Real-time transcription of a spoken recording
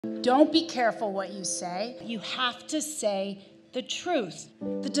Don't be careful what you say. You have to say the truth.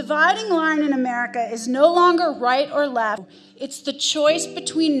 The dividing line in America is no longer right or left. It's the choice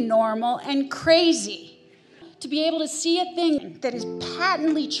between normal and crazy. To be able to see a thing that is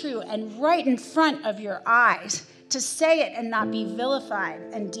patently true and right in front of your eyes, to say it and not be vilified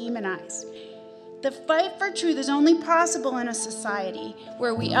and demonized. The fight for truth is only possible in a society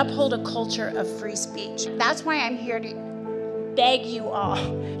where we uphold a culture of free speech. That's why I'm here to beg you all,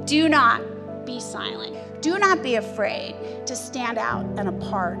 do not be silent. Do not be afraid to stand out and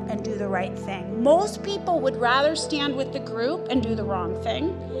apart and do the right thing. Most people would rather stand with the group and do the wrong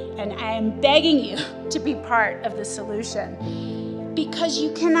thing, and I am begging you to be part of the solution, because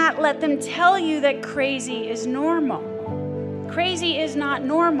you cannot let them tell you that crazy is normal. Crazy is not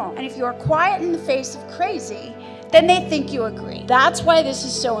normal, and if you are quiet in the face of crazy, then they think you agree. That's why this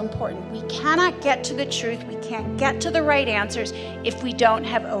is so important. We cannot get to the truth, we can't get to the right answers if we don't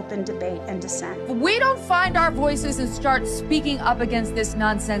have open debate and dissent. If we don't find our voices and start speaking up against this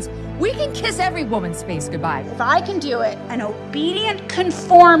nonsense, we can kiss every woman's face goodbye. If I can do it, an obedient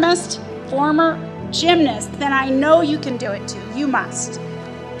conformist, former gymnast, then I know you can do it too. You must.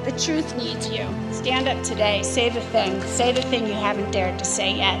 The truth needs you. Stand up today, say the thing you haven't dared to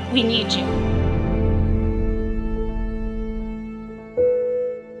say yet. We need you.